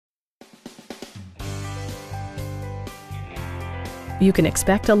You can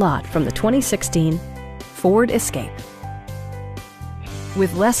expect a lot from the 2016 Ford Escape.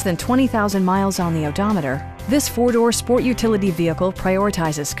 With less than 20,000 miles on the odometer, this four-door sport utility vehicle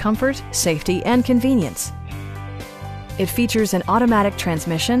prioritizes comfort, safety, and convenience. It features an automatic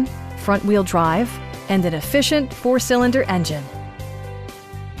transmission, front-wheel drive, and an efficient four-cylinder engine.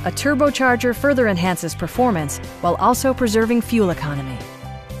 A turbocharger further enhances performance while also preserving fuel economy.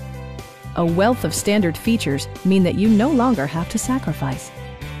 A wealth of standard features mean that you no longer have to sacrifice,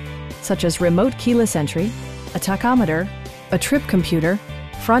 such as remote keyless entry, a tachometer, a trip computer,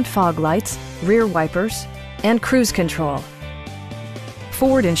 front fog lights, rear wipers, and cruise control.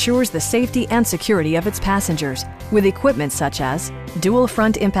 Ford ensures the safety and security of its passengers with equipment such as dual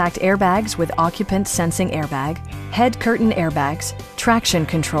front impact airbags with occupant sensing airbag, head curtain airbags, traction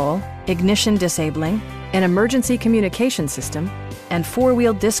control, ignition disabling, an emergency communication system, and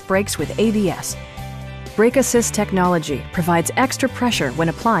four-wheel disc brakes with ABS. Brake Assist technology provides extra pressure when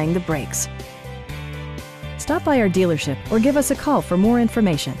applying the brakes. Stop by our dealership or give us a call for more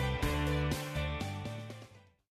information.